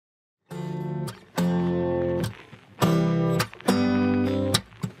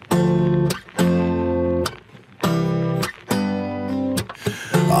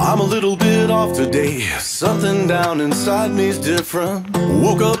little bit off today. Something down inside me's different.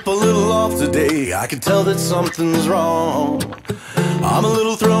 Woke up a little off today. I can tell that something's wrong. I'm a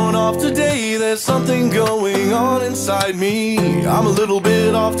little thrown off today. There's something going on inside me. I'm a little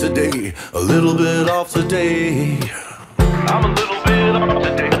bit off today. A little bit off today. I'm a little bit off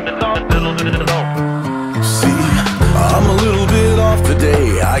today. See, I'm a little bit off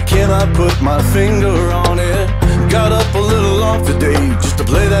today. I cannot put my finger on it. Got up a little off today just to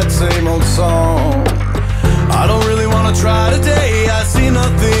play that same old song. I don't really wanna try today. I see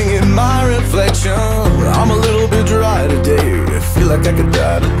nothing in my reflection. I'm a little bit dry today. I feel like I could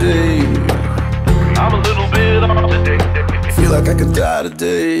die today. I'm a little bit off today. Feel like I could die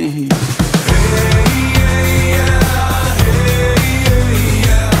today. Hey, yeah, yeah.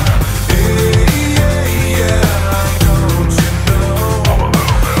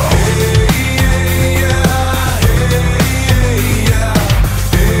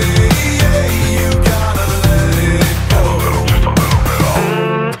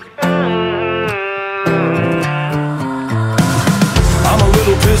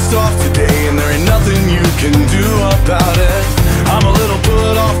 Off today, and there ain't nothing you can do about it. I'm a little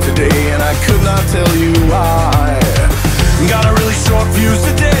put off today, and I could not tell you why. Got a really short fuse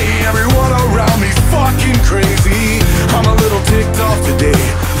today. Everyone around me's fucking crazy. I'm a little ticked off today,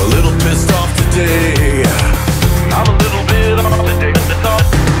 a little pissed off today. I'm a little bit off today.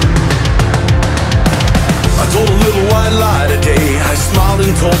 I told a little white lie today. I smiled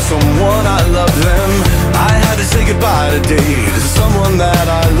and told someone I loved them. I had to say goodbye today to someone that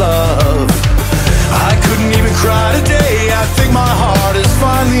I love. I couldn't even cry today. I think my heart is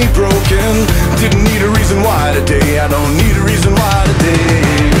finally broken. Didn't need a reason why today. I don't need a reason why today.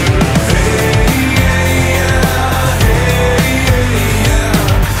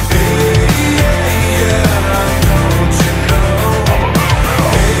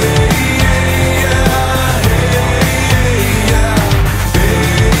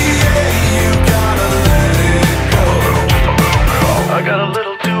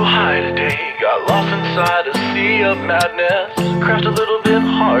 Inside a sea of madness, crashed a little bit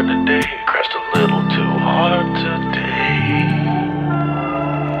hard today, crashed a little too hard today.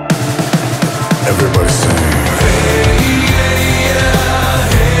 Everybody sing. Hey, yeah, yeah,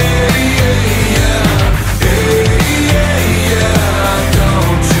 hey, yeah, yeah, hey, yeah, yeah,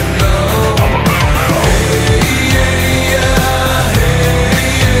 don't you know? Hey, yeah, yeah, hey,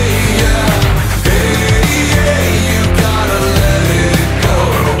 yeah, hey, yeah, you gotta let it go.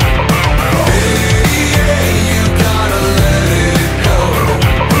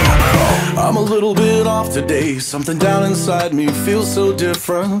 I'm a little bit off today. Something down inside me feels so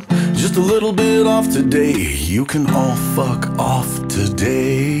different. Just a little bit off today. You can all fuck off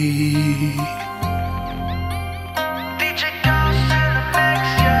today.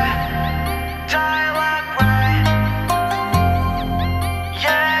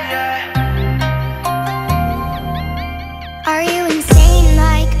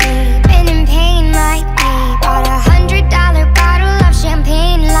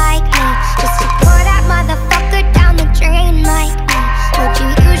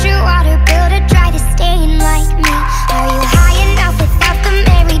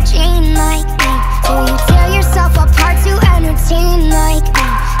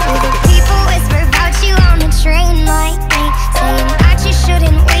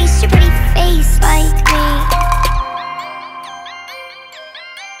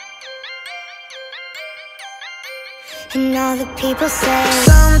 And all the people say,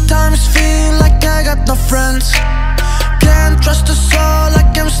 sometimes feel like I got no friends. Can't trust a soul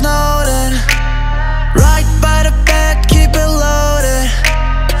like I'm Snowden. Right by the bed, keep it loaded.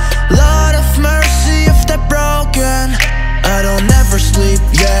 Lord of mercy if they're broken. I don't ever sleep,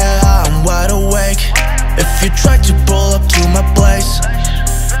 yeah, I'm wide awake. If you try to pull up to my place,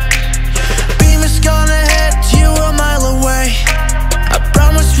 beam is gonna hit you a mile away. I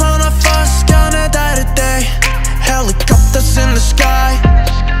promise one of us gonna die today. Helicopters in the sky.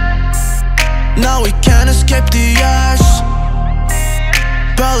 Now we can't escape the eyes.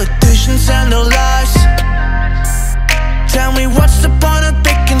 Politicians and their lies. Tell me what's the point of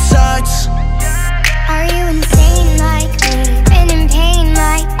picking sides? are you insane like me? Been in pain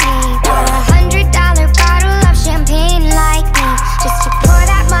like me? Bought $100 bottle of champagne like me? Just to pour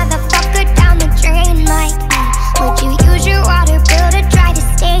that motherfucker down the drain like me? Would you use your water bill to try to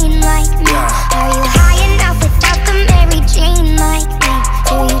stain like me? Are you high enough without the Mary Jane like me?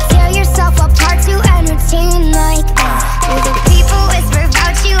 Do you tear yourself apart to entertain like me? Do the people whisper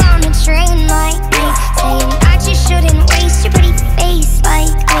about you on the train like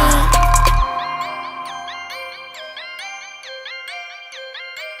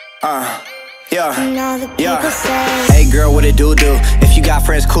You know the people say, hey girl, what it do? If you got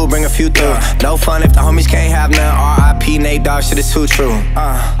friends, cool, bring a few through. No fun if the homies can't have none. R.I.P. Nate Dogg, shit is too true.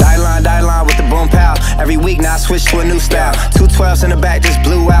 Die line with the boom pow. Every week now I switch to a new style. 212s in the back just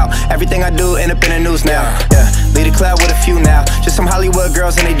blew out. Everything I do end up in the news now. Yeah, lead a club with a few now. Just some Hollywood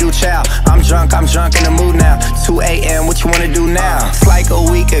girls and they do chow. I'm drunk in the mood now. 2 a.m. what you wanna do now? It's like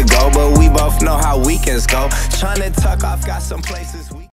a week ago, but we both know how weekends go. Tryna tuck off, got some places.